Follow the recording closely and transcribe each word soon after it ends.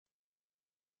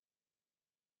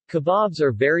Kebabs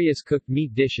are various cooked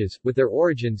meat dishes, with their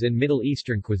origins in Middle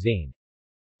Eastern cuisine.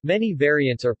 Many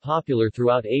variants are popular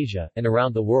throughout Asia, and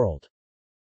around the world.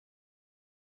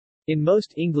 In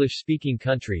most English-speaking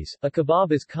countries, a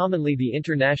kebab is commonly the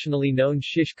internationally known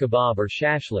shish kebab or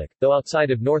shashlik, though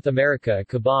outside of North America a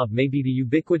kebab may be the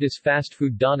ubiquitous fast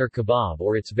food doner kebab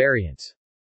or its variants.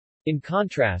 In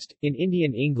contrast, in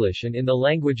Indian English and in the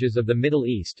languages of the Middle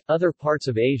East, other parts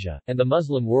of Asia, and the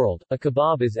Muslim world, a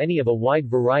kebab is any of a wide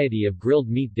variety of grilled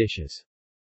meat dishes.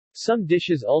 Some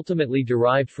dishes ultimately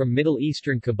derived from Middle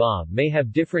Eastern kebab may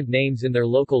have different names in their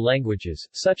local languages,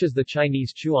 such as the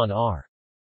Chinese chuan ar.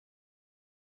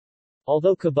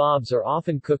 Although kebabs are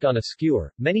often cooked on a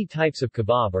skewer, many types of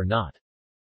kebab are not.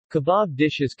 Kebab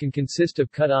dishes can consist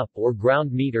of cut-up or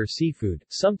ground meat or seafood,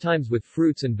 sometimes with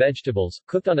fruits and vegetables,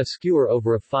 cooked on a skewer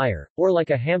over a fire, or like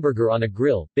a hamburger on a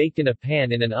grill, baked in a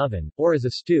pan in an oven, or as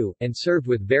a stew, and served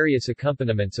with various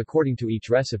accompaniments according to each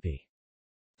recipe.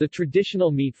 The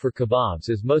traditional meat for kebabs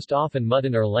is most often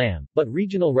mutton or lamb, but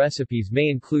regional recipes may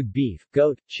include beef,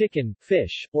 goat, chicken,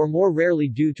 fish, or more rarely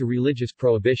due to religious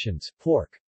prohibitions,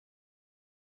 pork.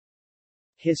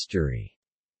 History.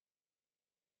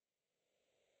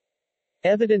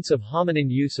 Evidence of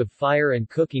hominin use of fire and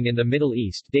cooking in the Middle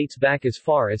East dates back as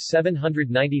far as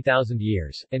 790,000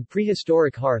 years, and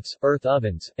prehistoric hearths, earth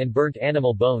ovens, and burnt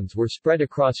animal bones were spread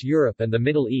across Europe and the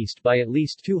Middle East by at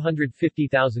least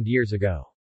 250,000 years ago.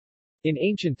 In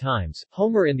ancient times,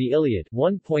 Homer in the Iliad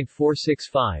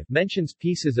 1.465 mentions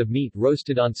pieces of meat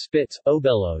roasted on spits,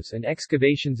 obelos, and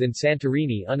excavations in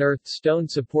Santorini unearthed stone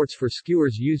supports for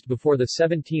skewers used before the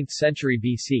 17th century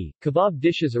BC. Kebab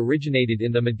dishes originated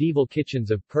in the medieval kitchens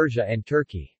of Persia and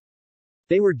Turkey.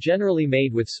 They were generally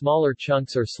made with smaller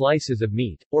chunks or slices of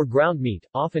meat, or ground meat,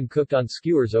 often cooked on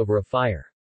skewers over a fire.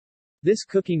 This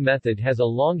cooking method has a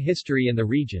long history in the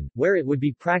region, where it would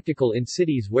be practical in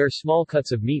cities where small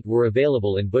cuts of meat were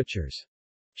available in butchers'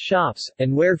 shops,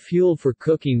 and where fuel for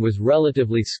cooking was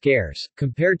relatively scarce,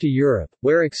 compared to Europe,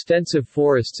 where extensive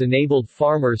forests enabled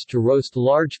farmers to roast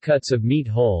large cuts of meat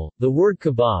whole. The word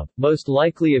kebab, most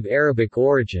likely of Arabic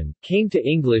origin, came to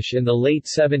English in the late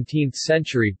 17th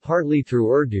century partly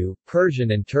through Urdu,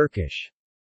 Persian and Turkish.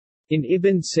 In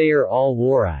Ibn Sayr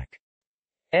al-Warraq,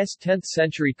 10th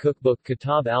century cookbook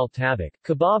Kitab al-Tabak,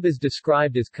 kebab is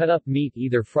described as cut-up meat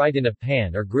either fried in a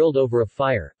pan or grilled over a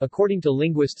fire. According to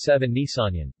linguist Sevan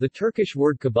Nisanyan, the Turkish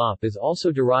word kebab is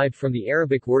also derived from the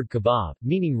Arabic word kebab,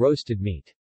 meaning roasted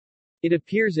meat. It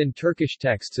appears in Turkish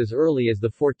texts as early as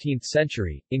the 14th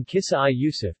century, in Kissa-i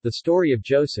Yusuf, the story of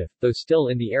Joseph, though still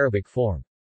in the Arabic form.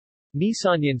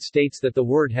 Nisanyan states that the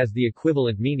word has the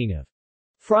equivalent meaning of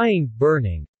frying,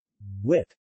 burning, with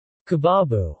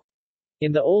kebabu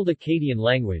in the Old Akkadian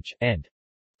language, and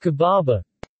kebaba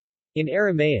in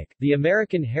Aramaic. The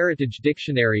American Heritage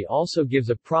Dictionary also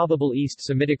gives a probable East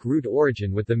Semitic root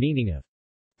origin with the meaning of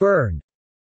burn,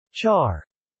 char,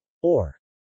 or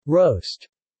roast,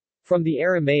 from the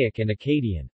Aramaic and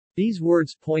Akkadian. These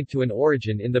words point to an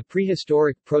origin in the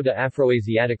prehistoric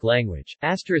Proto-Afroasiatic language,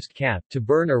 *cap, to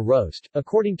burn or roast.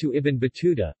 According to Ibn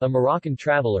Battuta, a Moroccan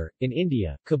traveler, in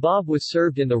India, kebab was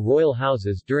served in the royal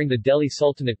houses during the Delhi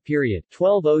Sultanate period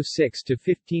 1206 to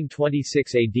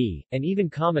 1526 AD, and even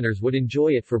commoners would enjoy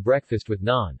it for breakfast with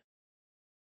naan.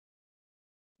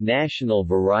 National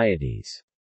varieties.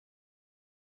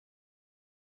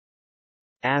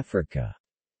 Africa.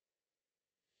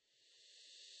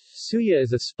 Suya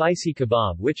is a spicy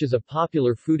kebab which is a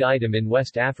popular food item in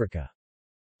West Africa.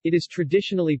 It is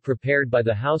traditionally prepared by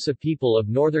the Hausa people of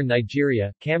northern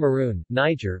Nigeria, Cameroon,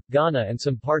 Niger, Ghana and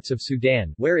some parts of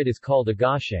Sudan, where it is called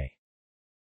agashe.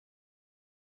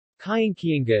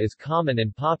 Kayinkiinga is common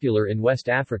and popular in West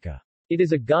Africa. It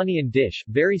is a Ghanaian dish,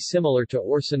 very similar to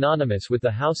or synonymous with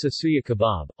the Hausa suya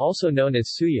kebab, also known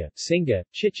as suya, singa,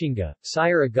 chichinga,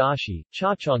 sire agashi,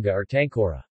 chachonga or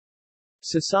tankora.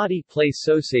 Sasadi place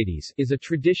sosades is a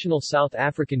traditional South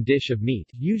African dish of meat,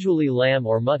 usually lamb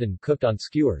or mutton cooked on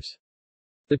skewers.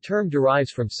 The term derives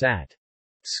from sat,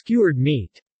 skewered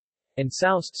meat, and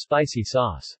saus, spicy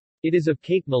sauce. It is of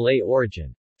Cape Malay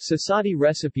origin. Sasadi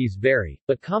recipes vary,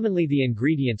 but commonly the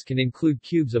ingredients can include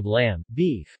cubes of lamb,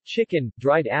 beef, chicken,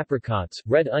 dried apricots,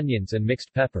 red onions and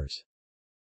mixed peppers.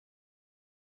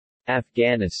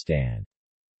 Afghanistan.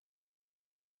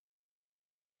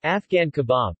 Afghan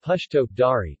kebab, Pushto,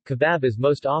 Dari, kebab is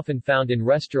most often found in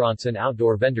restaurants and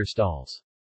outdoor vendor stalls.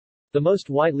 The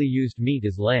most widely used meat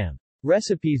is lamb.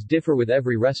 Recipes differ with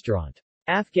every restaurant.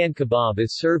 Afghan kebab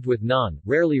is served with naan,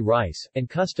 rarely rice, and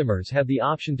customers have the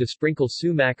option to sprinkle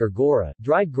sumac or gora,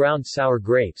 dried ground sour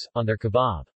grapes, on their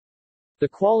kebab. The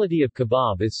quality of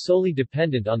kebab is solely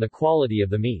dependent on the quality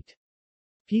of the meat.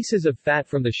 Pieces of fat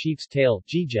from the sheep's tail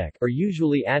are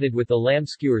usually added with the lamb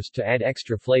skewers to add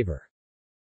extra flavor.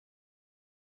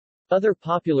 Other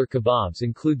popular kebabs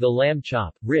include the lamb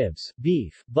chop, ribs,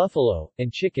 beef, buffalo,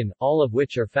 and chicken, all of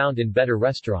which are found in better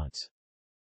restaurants.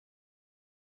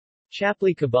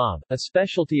 Chapli kebab, a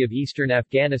specialty of eastern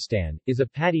Afghanistan, is a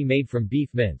patty made from beef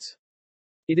mince.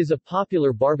 It is a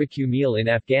popular barbecue meal in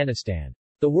Afghanistan.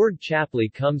 The word chapli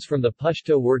comes from the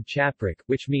Pashto word chaprik,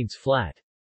 which means flat.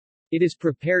 It is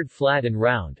prepared flat and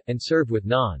round, and served with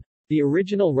naan. The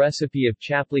original recipe of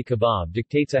chapli kebab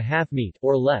dictates a half meat,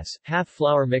 or less, half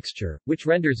flour mixture, which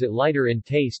renders it lighter in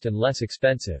taste and less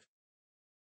expensive.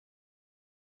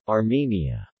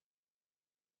 Armenia.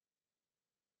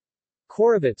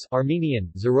 Korovets, Armenian,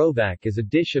 zarovak, is a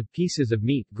dish of pieces of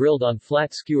meat grilled on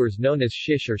flat skewers known as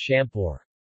shish or shampur.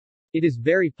 It is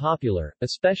very popular,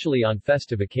 especially on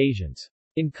festive occasions.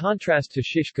 In contrast to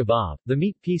shish kebab, the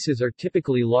meat pieces are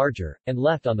typically larger, and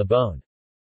left on the bone.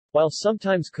 While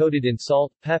sometimes coated in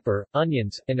salt, pepper,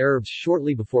 onions, and herbs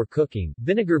shortly before cooking,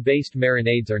 vinegar-based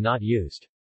marinades are not used.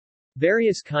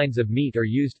 Various kinds of meat are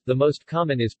used, the most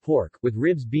common is pork, with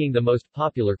ribs being the most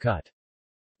popular cut.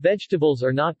 Vegetables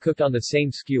are not cooked on the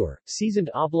same skewer. Seasoned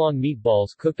oblong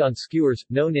meatballs cooked on skewers,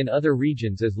 known in other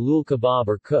regions as lul kebab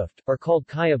or kuft, are called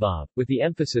kayabab, with the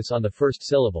emphasis on the first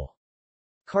syllable.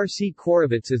 Karsi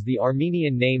Korovets is the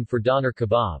Armenian name for doner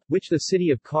kebab, which the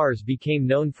city of Kars became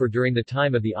known for during the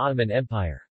time of the Ottoman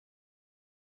Empire.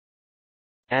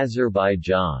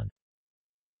 Azerbaijan.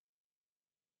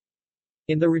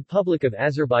 In the Republic of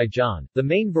Azerbaijan, the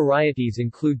main varieties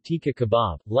include tikka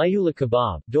kebab, layula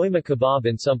kebab, doima kebab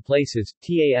in some places,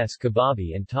 tas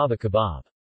kebabi and tava kebab.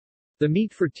 The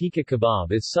meat for tikka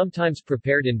kebab is sometimes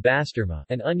prepared in bastırma,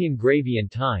 an onion gravy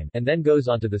and thyme, and then goes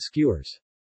onto the skewers.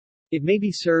 It may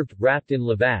be served, wrapped in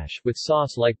lavash, with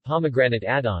sauce like pomegranate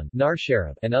adon,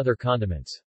 narsharab, and other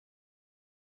condiments.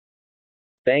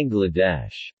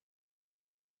 Bangladesh.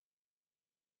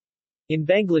 In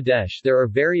Bangladesh there are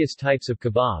various types of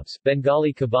kebabs,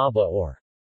 Bengali kebaba or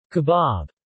kebab.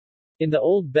 In the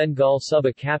old Bengal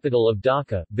Suba capital of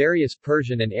Dhaka, various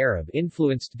Persian and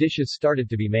Arab-influenced dishes started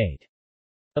to be made.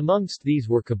 Amongst these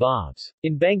were kebabs.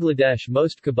 In Bangladesh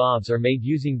most kebabs are made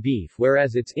using beef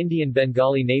whereas its Indian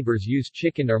Bengali neighbors use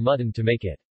chicken or mutton to make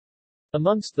it.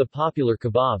 Amongst the popular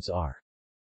kebabs are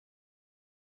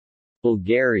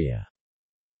Bulgaria.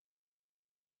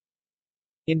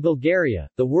 In Bulgaria,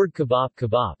 the word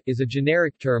kebab is a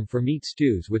generic term for meat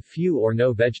stews with few or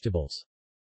no vegetables.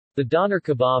 The doner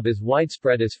kebab is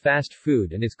widespread as fast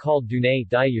food and is called dune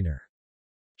diyuner.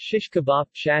 Shish kebab,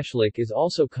 shashlik is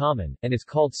also common, and is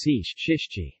called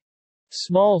shishchi,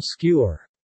 small skewer.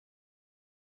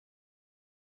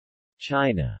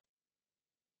 China.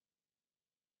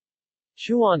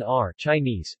 Chuan R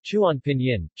Chinese, Chuan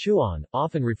Pinyin, Chuan,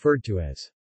 often referred to as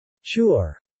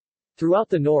chuar. Throughout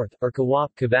the north, or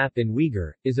kebab in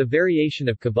Uyghur, is a variation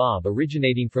of kebab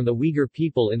originating from the Uyghur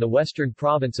people in the western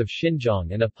province of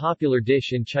Xinjiang and a popular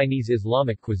dish in Chinese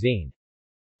Islamic cuisine.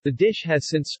 The dish has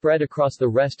since spread across the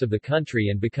rest of the country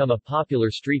and become a popular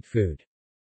street food.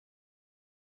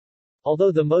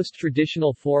 Although the most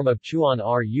traditional form of chuan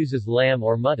R uses lamb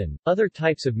or mutton, other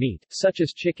types of meat, such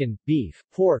as chicken, beef,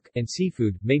 pork, and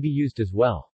seafood, may be used as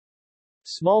well.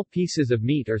 Small pieces of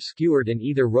meat are skewered and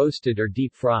either roasted or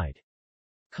deep-fried.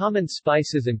 Common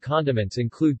spices and condiments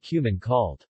include cumin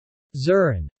called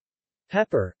zurun,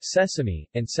 pepper, sesame,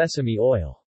 and sesame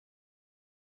oil.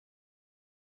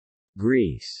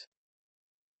 Greece.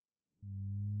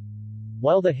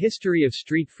 While the history of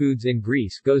street foods in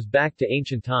Greece goes back to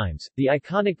ancient times, the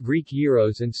iconic Greek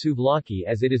gyros and souvlaki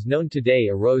as it is known today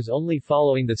arose only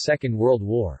following the Second World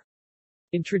War.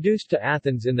 Introduced to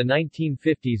Athens in the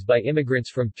 1950s by immigrants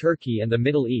from Turkey and the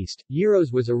Middle East,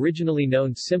 gyros was originally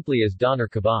known simply as doner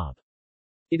kebab.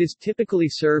 It is typically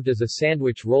served as a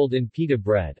sandwich rolled in pita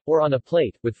bread, or on a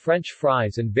plate, with French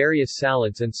fries and various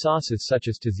salads and sauces such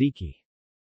as tzatziki.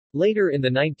 Later in the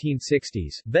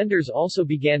 1960s, vendors also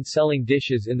began selling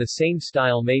dishes in the same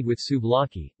style made with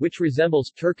souvlaki, which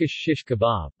resembles Turkish shish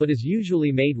kebab, but is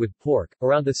usually made with pork.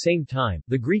 Around the same time,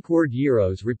 the Greek word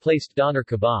gyros replaced doner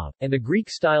kebab, and the Greek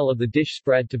style of the dish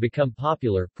spread to become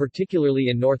popular, particularly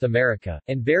in North America,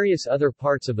 and various other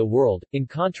parts of the world. In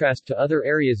contrast to other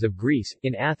areas of Greece,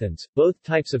 in Athens, both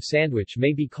types of sandwich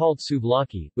may be called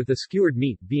souvlaki, with the skewered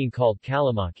meat being called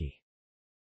kalamaki.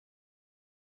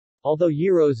 Although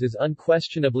gyros is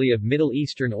unquestionably of Middle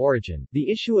Eastern origin,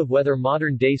 the issue of whether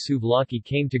modern-day souvlaki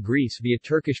came to Greece via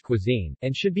Turkish cuisine,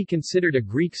 and should be considered a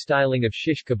Greek styling of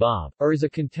shish kebab, or is a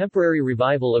contemporary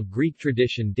revival of Greek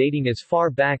tradition dating as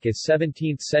far back as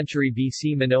 17th century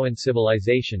BC Minoan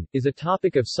civilization, is a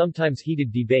topic of sometimes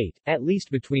heated debate, at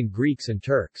least between Greeks and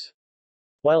Turks.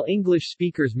 While English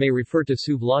speakers may refer to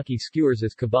souvlaki skewers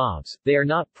as kebabs, they are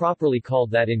not properly called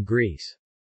that in Greece.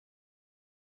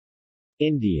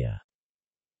 India.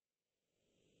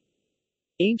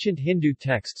 Ancient Hindu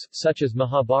texts, such as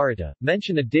Mahabharata,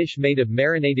 mention a dish made of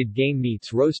marinated game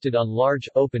meats roasted on large,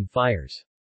 open fires.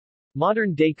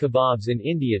 Modern-day kebabs in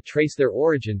India trace their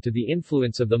origin to the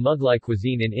influence of the Mughlai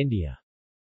cuisine in India.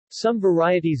 Some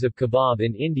varieties of kebab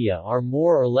in India are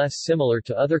more or less similar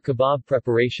to other kebab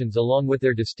preparations along with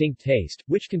their distinct taste,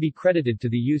 which can be credited to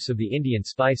the use of the Indian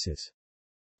spices.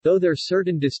 Though there are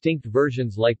certain distinct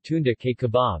versions like tunda ke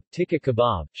kebab, tikka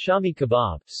kebab, shami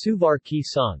kebab, suvar ki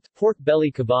sant, pork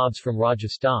belly kebabs from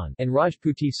Rajasthan, and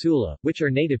Rajputi sula, which are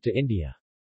native to India.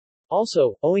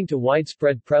 Also, owing to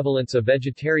widespread prevalence of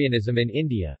vegetarianism in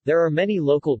India, there are many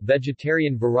local,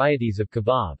 vegetarian varieties of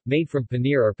kebab, made from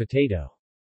paneer or potato.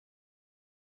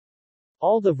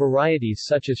 All the varieties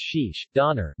such as shish,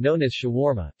 doner, known as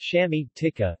shawarma, shami,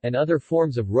 tikka, and other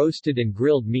forms of roasted and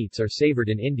grilled meats are savored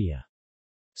in India.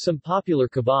 Some popular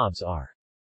kebabs are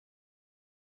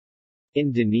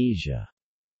Indonesia.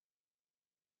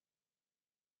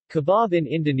 Kebab in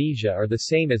Indonesia are the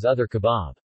same as other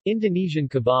kebab. Indonesian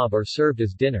kebab are served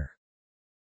as dinner.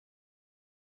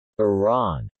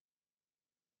 Iran.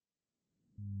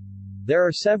 There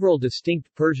are several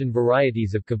distinct Persian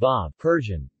varieties of kebab.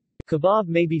 Persian kebab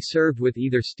may be served with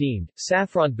either steamed,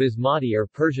 saffron basmati or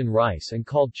Persian rice and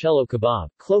called chelo kebab,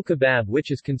 klo kebab,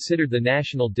 which is considered the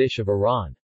national dish of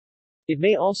Iran. It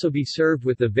may also be served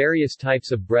with the various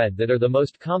types of bread that are the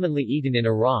most commonly eaten in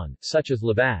Iran, such as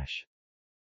lavash.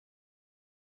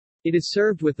 It is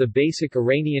served with the basic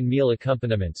Iranian meal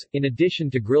accompaniments, in addition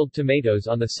to grilled tomatoes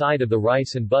on the side of the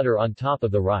rice and butter on top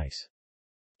of the rice.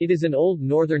 It is an old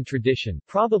northern tradition,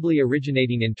 probably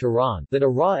originating in Tehran, that a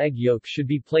raw egg yolk should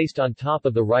be placed on top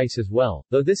of the rice as well,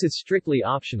 though this is strictly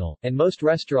optional, and most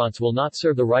restaurants will not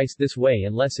serve the rice this way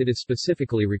unless it is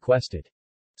specifically requested.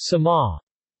 Sama,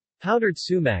 powdered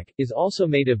sumac, is also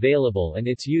made available and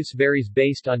its use varies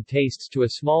based on tastes to a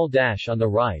small dash on the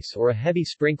rice or a heavy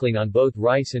sprinkling on both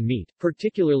rice and meat,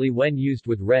 particularly when used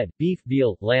with red, beef,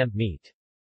 veal, lamb meat.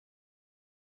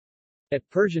 At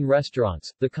Persian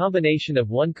restaurants, the combination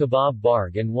of one kebab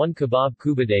barg and one kebab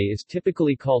kubadeh is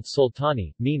typically called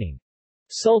sultani, meaning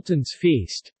Sultan's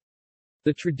feast.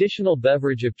 The traditional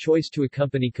beverage of choice to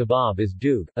accompany kebab is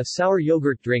doogh, a sour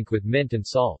yogurt drink with mint and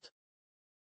salt.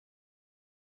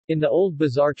 In the old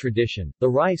bazaar tradition, the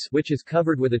rice, which is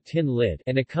covered with a tin lid,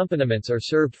 and accompaniments are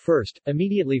served first,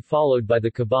 immediately followed by the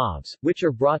kebabs, which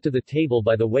are brought to the table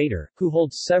by the waiter, who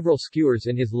holds several skewers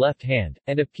in his left hand,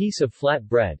 and a piece of flat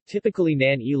bread, typically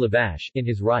naan-e-lavash, in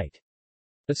his right.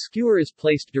 A skewer is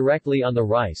placed directly on the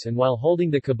rice and while holding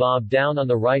the kebab down on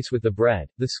the rice with the bread,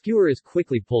 the skewer is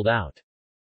quickly pulled out.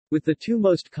 With the two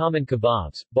most common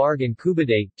kebabs, barg and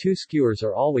kubadeh, two skewers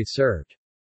are always served.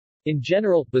 In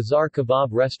general, bazaar kebab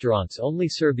restaurants only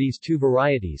serve these two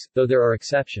varieties, though there are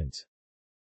exceptions.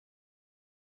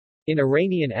 In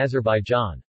Iranian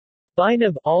Azerbaijan,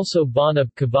 Bainab, also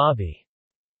Banab Kebabi,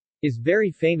 is very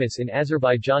famous in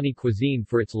Azerbaijani cuisine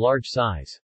for its large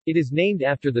size. It is named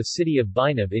after the city of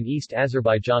Bainab in East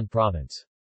Azerbaijan province.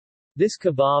 This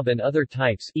kebab and other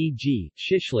types, e.g.,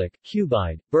 shishlik,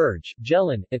 kubide, burj,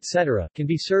 jelan, etc., can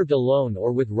be served alone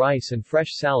or with rice and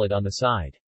fresh salad on the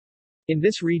side. In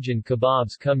this region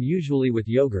kebabs come usually with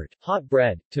yogurt, hot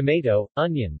bread, tomato,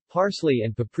 onion, parsley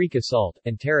and paprika salt,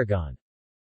 and tarragon.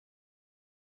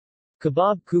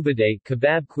 Kebab kubadeh,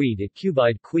 kebab queed at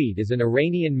kubide queed is an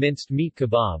Iranian minced meat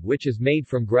kebab which is made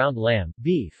from ground lamb,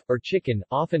 beef, or chicken,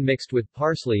 often mixed with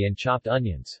parsley and chopped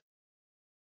onions.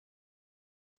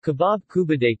 Kebab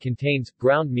kubadeh contains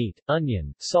ground meat,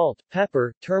 onion, salt,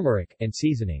 pepper, turmeric, and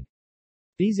seasoning.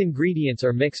 These ingredients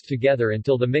are mixed together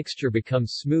until the mixture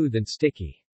becomes smooth and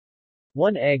sticky.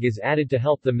 One egg is added to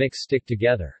help the mix stick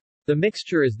together. The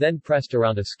mixture is then pressed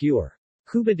around a skewer.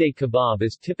 Kubadeh kebab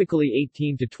is typically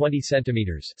 18 to 20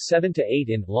 centimeters 7 to 8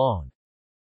 in long.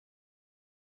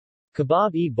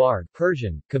 Kebab-e-barg,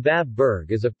 Persian, kebab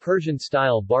burg, is a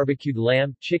Persian-style barbecued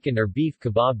lamb, chicken or beef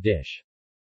kebab dish.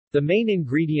 The main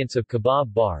ingredients of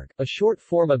kebab barg, a short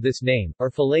form of this name, are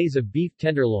fillets of beef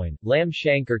tenderloin, lamb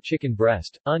shank or chicken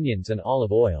breast, onions and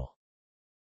olive oil.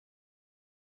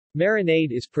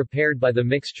 Marinade is prepared by the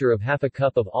mixture of half a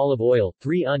cup of olive oil,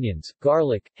 3 onions,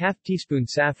 garlic, half teaspoon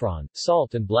saffron,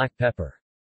 salt and black pepper.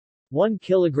 1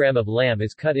 kilogram of lamb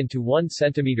is cut into 1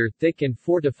 centimeter thick and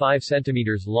 4 to 5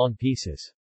 centimeters long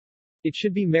pieces. It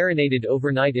should be marinated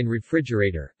overnight in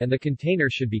refrigerator, and the container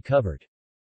should be covered.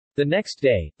 The next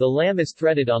day, the lamb is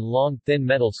threaded on long, thin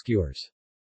metal skewers.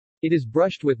 It is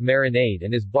brushed with marinade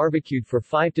and is barbecued for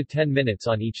 5 to 10 minutes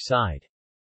on each side.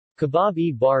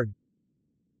 Kabab-e-bar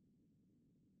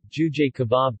Jujay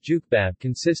kebab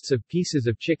consists of pieces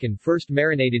of chicken first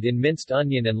marinated in minced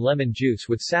onion and lemon juice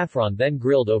with saffron then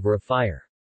grilled over a fire.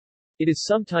 It is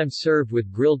sometimes served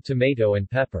with grilled tomato and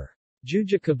pepper.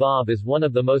 Jujay kebab is one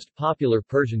of the most popular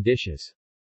Persian dishes.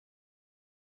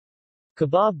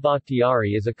 Kabab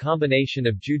bakhtiari is a combination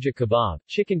of jujay kebab,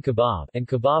 chicken kebab, and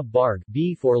kabab barg,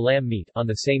 beef or lamb meat, on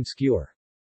the same skewer.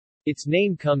 Its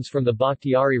name comes from the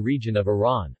Bakhtiari region of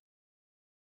Iran.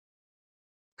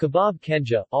 Kabab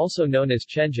kenja, also known as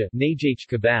chenja, najach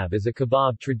kebab is a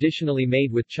kebab traditionally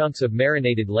made with chunks of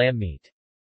marinated lamb meat.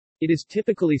 It is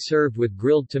typically served with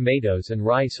grilled tomatoes and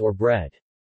rice or bread.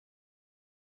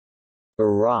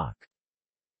 Iraq.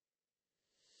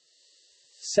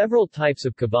 Several types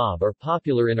of kebab are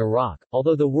popular in Iraq,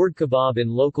 although the word kebab in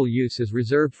local use is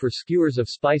reserved for skewers of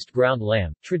spiced ground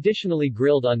lamb, traditionally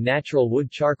grilled on natural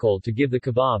wood charcoal to give the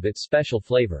kebab its special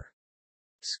flavor.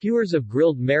 Skewers of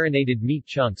grilled marinated meat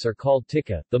chunks are called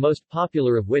tikka, the most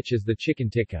popular of which is the chicken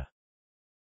tikka.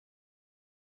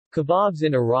 Kebabs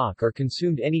in Iraq are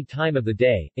consumed any time of the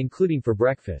day, including for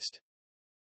breakfast.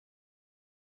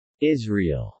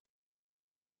 Israel.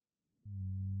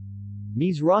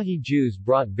 Mizrahi Jews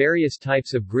brought various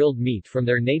types of grilled meat from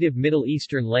their native Middle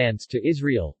Eastern lands to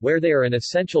Israel, where they are an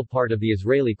essential part of the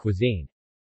Israeli cuisine.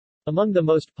 Among the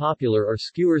most popular are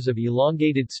skewers of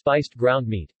elongated spiced ground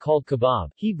meat, called kebab,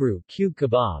 Hebrew, cube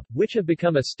kebab, which have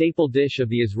become a staple dish of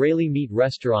the Israeli meat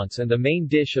restaurants and the main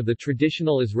dish of the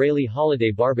traditional Israeli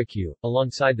holiday barbecue,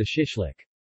 alongside the shishlik.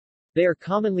 They are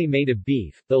commonly made of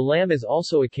beef, though lamb is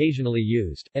also occasionally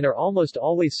used, and are almost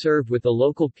always served with the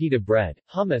local pita bread,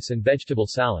 hummus and vegetable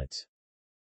salads.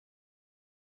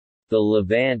 The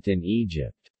Levant and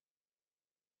Egypt.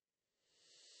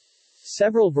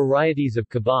 Several varieties of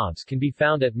kebabs can be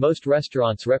found at most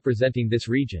restaurants representing this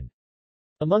region.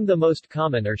 Among the most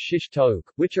common are shish taouk,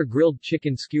 which are grilled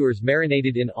chicken skewers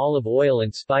marinated in olive oil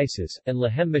and spices, and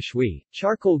lahem mashwi,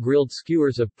 charcoal-grilled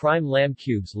skewers of prime lamb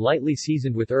cubes lightly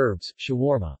seasoned with herbs.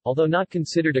 Shawarma, although not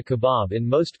considered a kebab in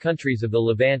most countries of the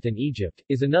Levant and Egypt,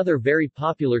 is another very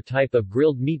popular type of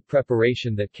grilled meat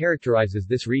preparation that characterizes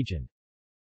this region.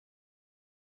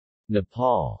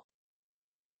 Nepal.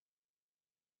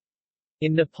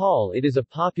 In Nepal it is a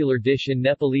popular dish in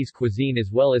Nepalese cuisine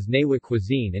as well as Newar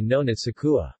cuisine and known as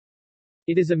sakua.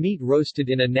 It is a meat roasted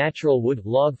in a natural wood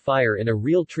log fire in a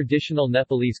real traditional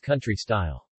Nepalese country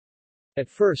style. At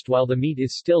first, while the meat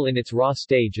is still in its raw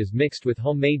stage, is mixed with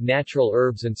homemade natural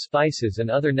herbs and spices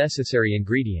and other necessary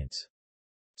ingredients.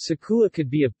 Sakua could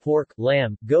be of pork,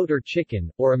 lamb, goat or chicken,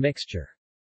 or a mixture.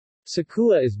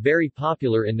 Sakua is very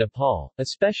popular in Nepal,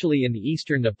 especially in the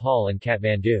eastern Nepal and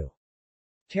Kathmandu.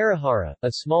 Tarahara,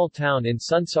 a small town in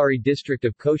Sunsari district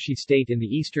of Koshi state in the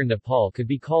eastern Nepal, could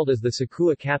be called as the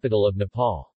Sakua capital of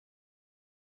Nepal.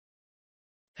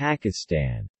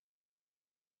 Pakistan.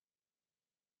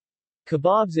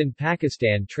 Kebabs in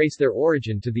Pakistan trace their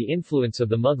origin to the influence of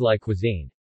the Mughlai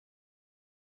cuisine.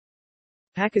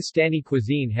 Pakistani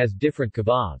cuisine has different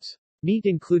kebabs. Meat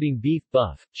including beef,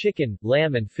 buff, chicken,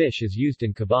 lamb and fish is used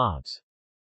in kebabs.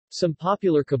 Some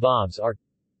popular kebabs are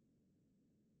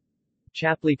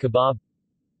Chapli kebab,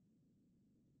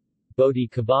 Boti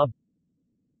kebab,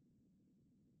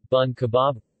 Bun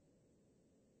kebab,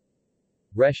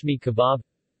 Reshmi kebab,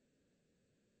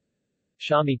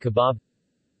 Shami kebab,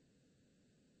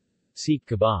 Sikh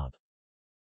kebab.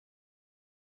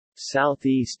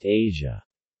 Southeast Asia.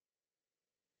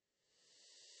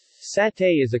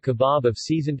 Satay is a kebab of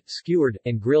seasoned, skewered,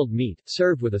 and grilled meat,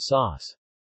 served with a sauce.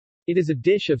 It is a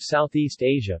dish of Southeast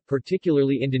Asia,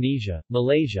 particularly Indonesia,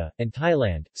 Malaysia, and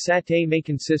Thailand. Satay may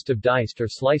consist of diced or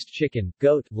sliced chicken,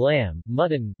 goat, lamb,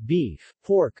 mutton, beef,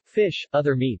 pork, fish,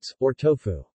 other meats, or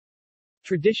tofu.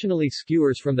 Traditionally,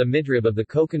 skewers from the midrib of the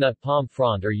coconut palm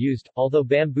frond are used, although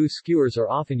bamboo skewers are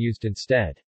often used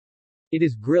instead. It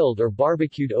is grilled or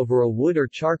barbecued over a wood or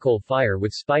charcoal fire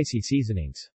with spicy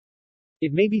seasonings.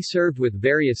 It may be served with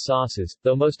various sauces,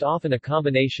 though most often a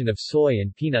combination of soy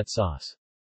and peanut sauce.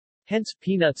 Hence,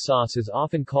 peanut sauce is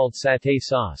often called satay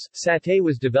sauce. Satay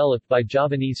was developed by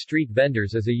Javanese street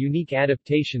vendors as a unique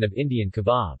adaptation of Indian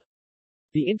kebab.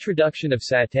 The introduction of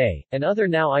satay, and other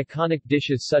now iconic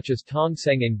dishes such as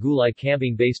tongseng and gulai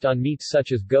kambing based on meats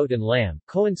such as goat and lamb,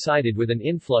 coincided with an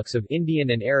influx of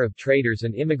Indian and Arab traders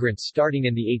and immigrants starting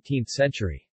in the 18th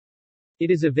century. It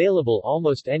is available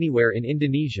almost anywhere in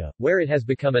Indonesia, where it has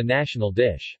become a national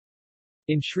dish.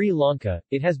 In Sri Lanka,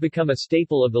 it has become a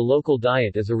staple of the local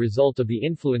diet as a result of the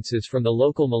influences from the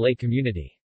local Malay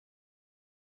community.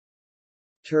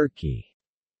 Turkey.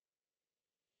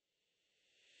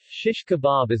 Shish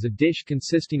kebab is a dish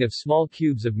consisting of small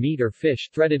cubes of meat or fish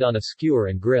threaded on a skewer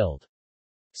and grilled.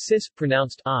 Sis,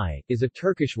 pronounced I, is a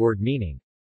Turkish word meaning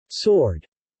sword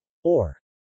or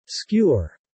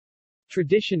skewer.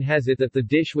 Tradition has it that the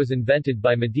dish was invented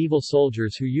by medieval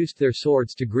soldiers who used their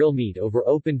swords to grill meat over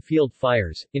open field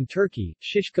fires. In Turkey,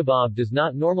 shish kebab does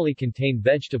not normally contain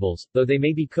vegetables, though they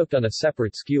may be cooked on a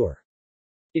separate skewer.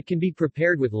 It can be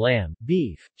prepared with lamb,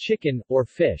 beef, chicken, or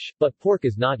fish, but pork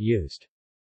is not used.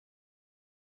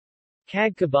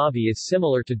 Kag kebabi is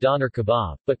similar to doner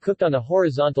kebab, but cooked on a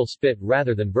horizontal spit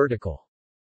rather than vertical.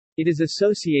 It is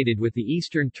associated with the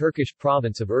eastern Turkish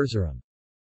province of Erzurum.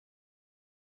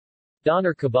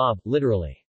 Doner kebab,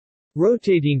 literally,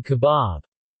 rotating kebab,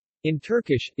 in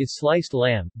Turkish, is sliced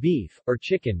lamb, beef, or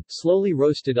chicken, slowly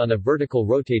roasted on a vertical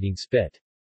rotating spit.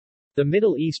 The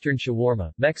Middle Eastern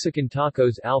shawarma, Mexican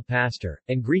tacos al pastor,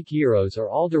 and Greek gyros are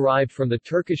all derived from the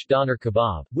Turkish doner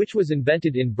kebab, which was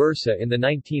invented in Bursa in the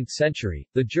 19th century.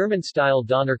 The German-style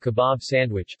doner kebab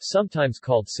sandwich, sometimes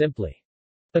called simply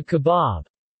a kebab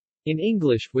in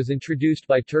English, was introduced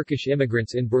by Turkish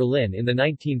immigrants in Berlin in the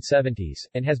 1970s,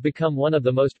 and has become one of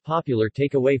the most popular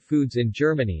takeaway foods in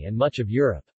Germany and much of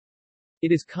Europe.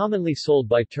 It is commonly sold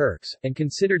by Turks, and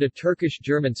considered a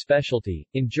Turkish-German specialty.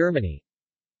 In Germany,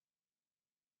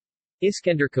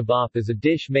 Iskender kebab is a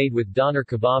dish made with doner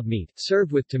kebab meat,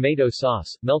 served with tomato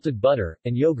sauce, melted butter,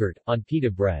 and yogurt, on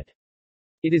pita bread.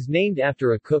 It is named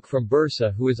after a cook from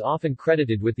Bursa who is often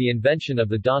credited with the invention of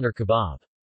the doner kebab.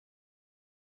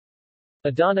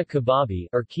 Adana kebabi,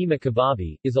 or keema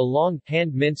kebabi, is a long,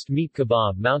 hand-minced meat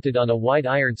kebab mounted on a wide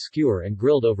iron skewer and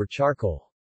grilled over charcoal.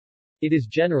 It is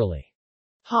generally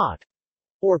hot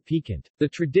or piquant. The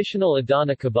traditional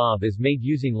Adana kebab is made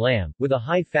using lamb, with a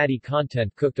high fatty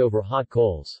content cooked over hot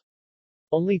coals.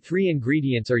 Only 3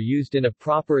 ingredients are used in a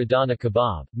proper Adana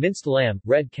kebab: minced lamb,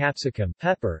 red capsicum,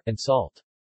 pepper, and salt.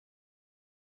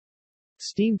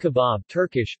 Steam kebab,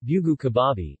 Turkish, bugu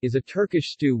kebabi, is a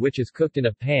Turkish stew which is cooked in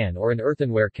a pan or an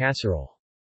earthenware casserole.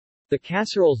 The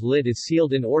casserole's lid is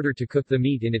sealed in order to cook the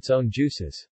meat in its own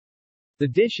juices. The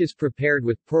dish is prepared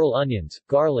with pearl onions,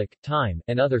 garlic, thyme,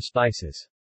 and other spices.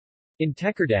 In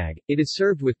Tekirdağ, it is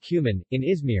served with cumin. In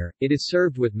Izmir, it is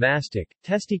served with mastic.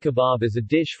 Testi kebab is a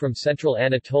dish from central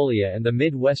Anatolia and the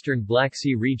mid-western Black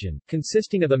Sea region,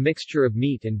 consisting of a mixture of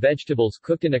meat and vegetables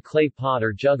cooked in a clay pot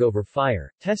or jug over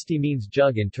fire. Testi means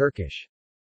jug in Turkish.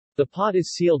 The pot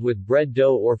is sealed with bread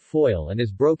dough or foil and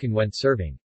is broken when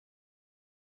serving.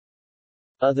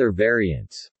 Other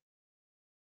variants: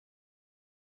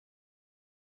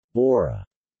 Bora.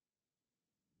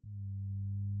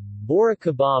 Bora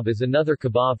kebab is another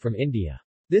kebab from India.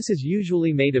 This is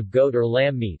usually made of goat or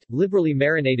lamb meat, liberally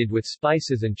marinated with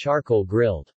spices and charcoal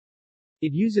grilled.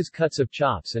 It uses cuts of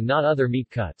chops and not other meat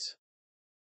cuts.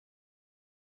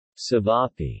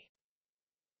 Savapi.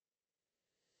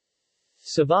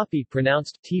 Savapi,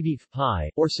 pronounced TV pi,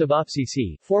 or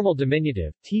savapsisi, formal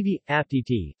diminutive, TV,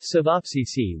 aptiti,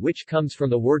 savapsisi, which comes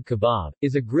from the word kebab,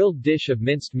 is a grilled dish of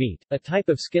minced meat, a type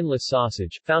of skinless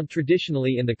sausage, found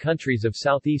traditionally in the countries of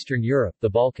southeastern Europe, the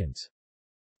Balkans.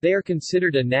 They are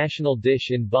considered a national dish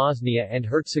in Bosnia and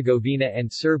Herzegovina and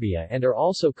Serbia and are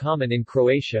also common in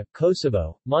Croatia,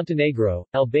 Kosovo, Montenegro,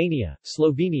 Albania,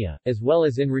 Slovenia, as well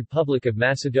as in Republic of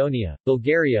Macedonia,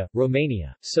 Bulgaria,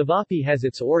 Romania. Savapi has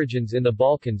its origins in the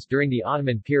Balkans during the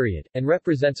Ottoman period, and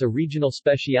represents a regional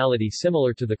speciality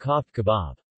similar to the koft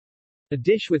kebab. A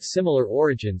dish with similar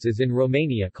origins is in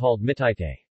Romania called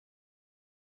mitite.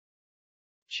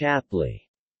 Chapli.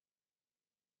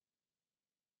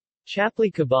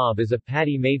 Chapli kebab is a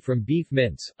patty made from beef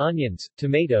mince, onions,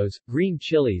 tomatoes, green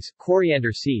chilies,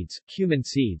 coriander seeds, cumin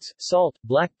seeds, salt,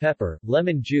 black pepper,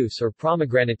 lemon juice or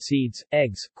pomegranate seeds,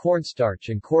 eggs, cornstarch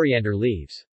and coriander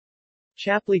leaves.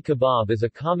 Chapli kebab is a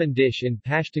common dish in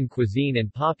Pashtun cuisine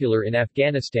and popular in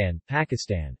Afghanistan,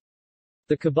 Pakistan.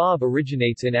 The kebab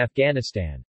originates in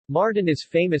Afghanistan. Mardin is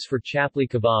famous for chapli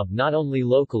kebab not only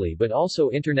locally but also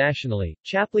internationally.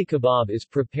 Chapli kebab is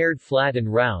prepared flat and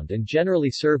round and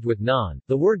generally served with naan.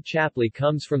 The word chapli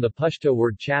comes from the Pashto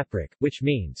word chaprik, which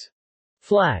means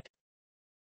flat.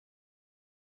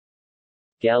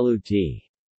 Galuti.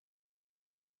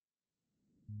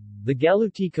 The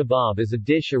galuti kebab is a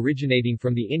dish originating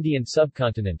from the Indian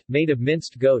subcontinent, made of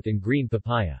minced goat and green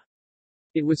papaya.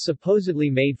 It was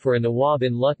supposedly made for a Nawab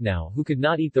in Lucknow who could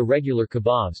not eat the regular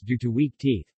kebabs due to weak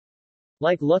teeth.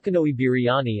 Like Lucknowi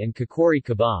biryani and kakori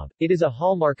kebab, it is a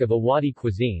hallmark of Awadhi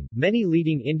cuisine. Many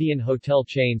leading Indian hotel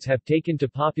chains have taken to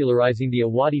popularizing the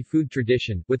Awadhi food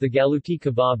tradition, with the galuti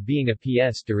kebab being a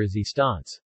pièce de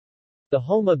résistance. The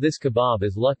home of this kebab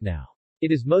is Lucknow.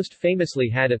 It is most famously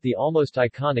had at the almost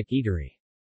iconic eatery,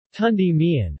 Tundi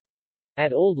Mian,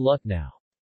 at Old Lucknow.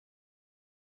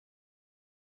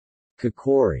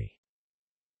 Kakori.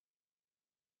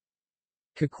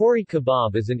 Kakori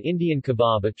kebab is an Indian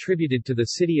kebab attributed to the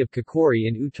city of Kakori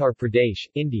in Uttar Pradesh,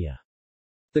 India.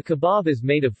 The kebab is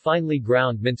made of finely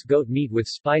ground minced goat meat with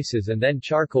spices and then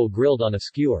charcoal grilled on a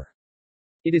skewer.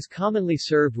 It is commonly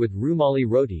served with rumali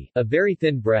roti, a very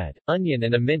thin bread, onion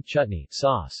and a mint chutney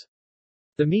sauce.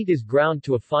 The meat is ground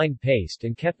to a fine paste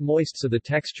and kept moist so the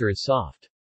texture is soft.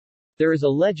 There is a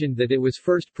legend that it was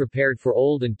first prepared for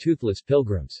old and toothless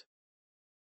pilgrims.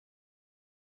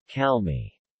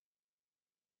 Kalmi.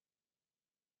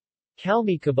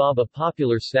 Kalmi kebab, a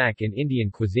popular snack in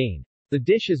Indian cuisine. The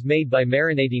dish is made by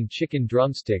marinating chicken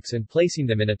drumsticks and placing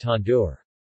them in a tandoor.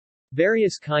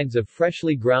 Various kinds of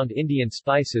freshly ground Indian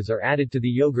spices are added to the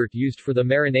yogurt used for the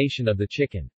marination of the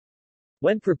chicken.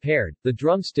 When prepared, the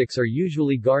drumsticks are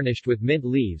usually garnished with mint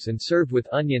leaves and served with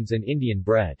onions and Indian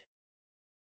bread.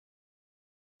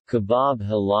 Kabab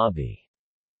halabi.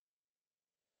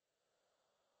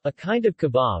 A kind of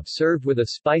kebab served with a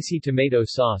spicy tomato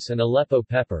sauce and Aleppo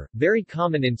pepper, very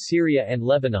common in Syria and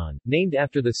Lebanon, named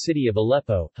after the city of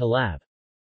Aleppo, Halab.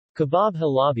 Kabab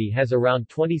halabi has around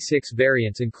 26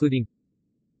 variants including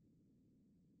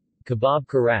kebab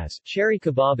karas, cherry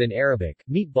kebab in Arabic,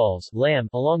 meatballs, lamb,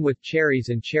 along with cherries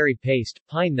and cherry paste,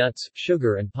 pine nuts,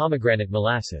 sugar and pomegranate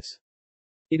molasses.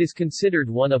 It is considered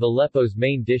one of Aleppo's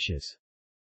main dishes.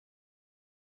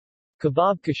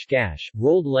 Kabab kashkash,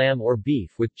 rolled lamb or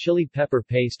beef with chili pepper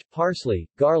paste, parsley,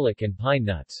 garlic and pine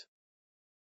nuts.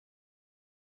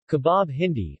 Kabab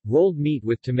hindi, rolled meat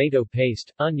with tomato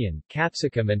paste, onion,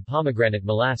 capsicum and pomegranate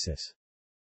molasses.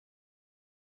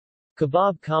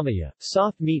 Kabab kamaya,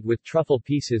 soft meat with truffle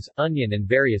pieces, onion and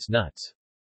various nuts.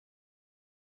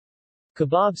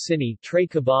 Kabab sini, tray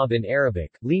kebab in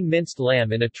Arabic, lean minced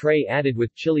lamb in a tray added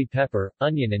with chili pepper,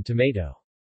 onion and tomato.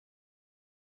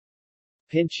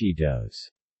 Pinchitos.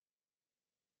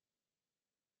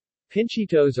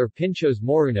 Pinchitos or pinchos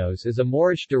morunos is a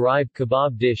Moorish-derived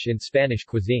kebab dish in Spanish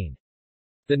cuisine.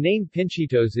 The name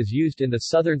pinchitos is used in the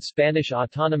southern Spanish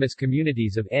autonomous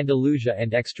communities of Andalusia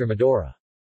and Extremadura.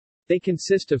 They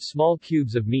consist of small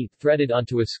cubes of meat threaded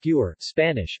onto a skewer,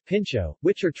 Spanish, pincho,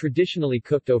 which are traditionally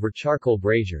cooked over charcoal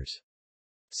braziers.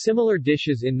 Similar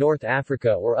dishes in North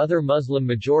Africa or other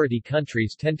Muslim-majority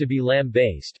countries tend to be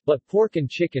lamb-based, but pork and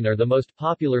chicken are the most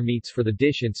popular meats for the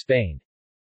dish in Spain.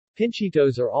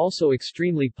 Pinchitos are also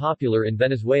extremely popular in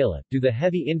Venezuela, due to the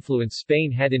heavy influence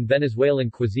Spain had in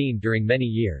Venezuelan cuisine during many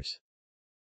years.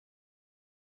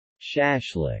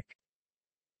 Shashlik.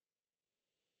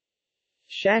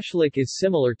 Shashlik is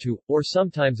similar to, or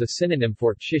sometimes a synonym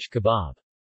for, shish kebab.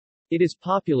 It is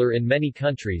popular in many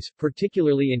countries,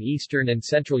 particularly in Eastern and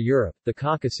Central Europe, the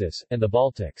Caucasus, and the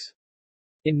Baltics.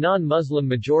 In non-Muslim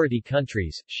majority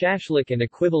countries, shashlik and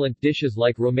equivalent dishes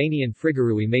like Romanian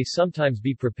frigarui may sometimes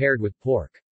be prepared with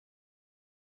pork.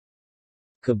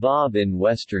 Kebab in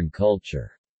Western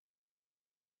culture.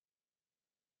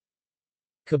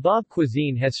 Kebab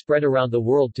cuisine has spread around the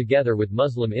world together with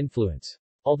Muslim influence.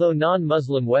 Although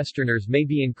non-Muslim Westerners may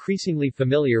be increasingly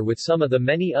familiar with some of the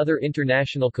many other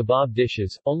international kebab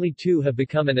dishes, only two have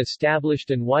become an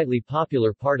established and widely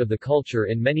popular part of the culture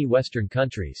in many Western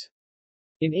countries.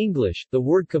 In English, the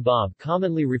word kebab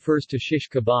commonly refers to shish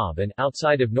kebab and,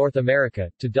 outside of North America,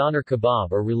 to doner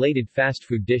kebab or related fast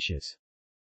food dishes.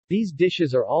 These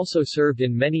dishes are also served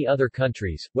in many other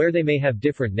countries, where they may have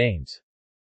different names.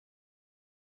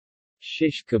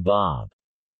 Shish kebab.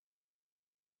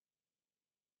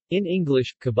 In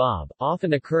English, kebab,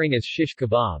 often occurring as shish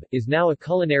kebab, is now a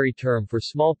culinary term for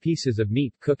small pieces of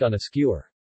meat cooked on a skewer.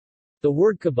 The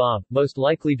word kebab, most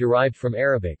likely derived from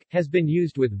Arabic, has been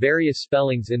used with various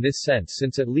spellings in this sense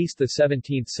since at least the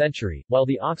 17th century, while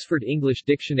the Oxford English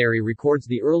Dictionary records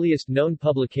the earliest known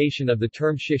publication of the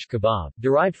term shish kebab,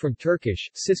 derived from Turkish,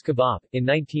 sis kebab, in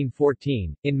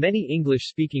 1914. In many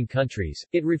English-speaking countries,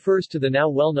 it refers to the now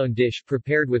well-known dish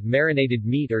prepared with marinated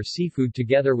meat or seafood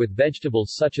together with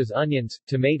vegetables such as onions,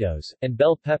 tomatoes, and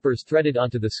bell peppers threaded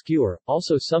onto the skewer,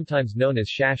 also sometimes known as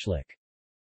shashlik.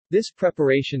 This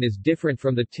preparation is different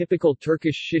from the typical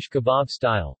Turkish shish kebab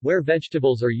style, where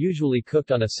vegetables are usually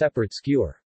cooked on a separate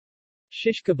skewer.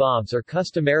 Shish kebabs are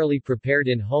customarily prepared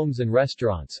in homes and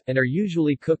restaurants, and are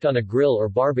usually cooked on a grill or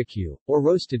barbecue, or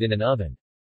roasted in an oven.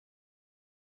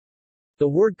 The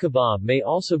word kebab may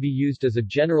also be used as a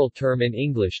general term in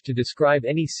English to describe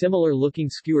any similar-looking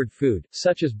skewered food,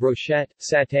 such as brochette,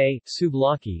 satay,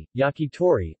 souvlaki,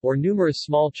 yakitori, or numerous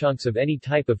small chunks of any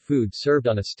type of food served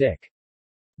on a stick.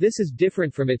 This is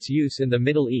different from its use in the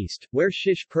Middle East, where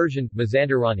shish Persian,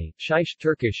 mazandarani, shish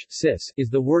Turkish, sis, is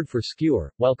the word for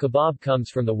skewer, while kebab comes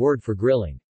from the word for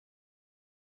grilling.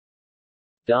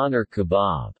 Doner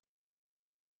kebab.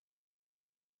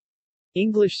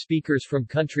 English speakers from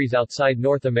countries outside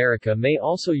North America may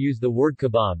also use the word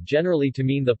kebab generally to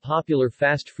mean the popular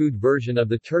fast food version of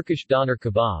the Turkish doner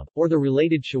kebab, or the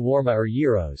related shawarma or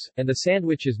gyros, and the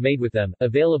sandwiches made with them,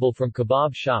 available from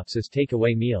kebab shops as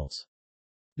takeaway meals.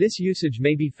 This usage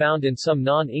may be found in some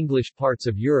non-English parts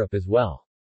of Europe as well.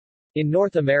 In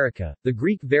North America, the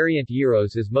Greek variant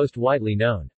gyros is most widely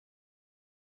known.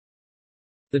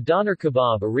 The doner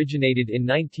kebab originated in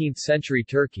 19th-century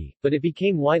Turkey, but it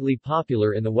became widely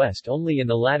popular in the West only in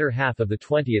the latter half of the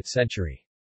 20th century.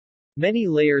 Many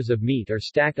layers of meat are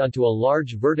stacked onto a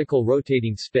large vertical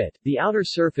rotating spit. The outer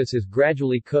surface is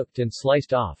gradually cooked and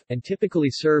sliced off, and typically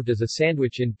served as a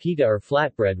sandwich in pita or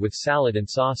flatbread with salad and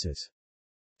sauces.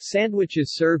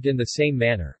 Sandwiches served in the same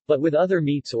manner, but with other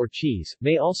meats or cheese,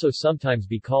 may also sometimes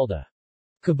be called a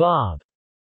kebab.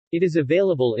 It is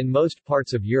available in most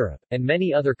parts of Europe, and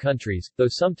many other countries, though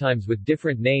sometimes with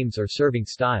different names or serving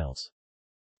styles.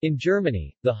 In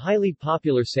Germany, the highly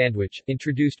popular sandwich,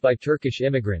 introduced by Turkish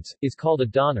immigrants, is called a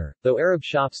doner, though Arab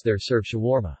shops there serve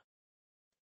shawarma.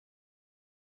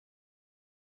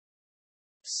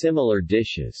 Similar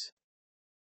dishes.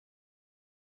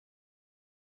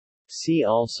 See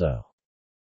also.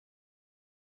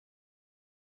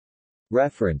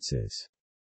 References.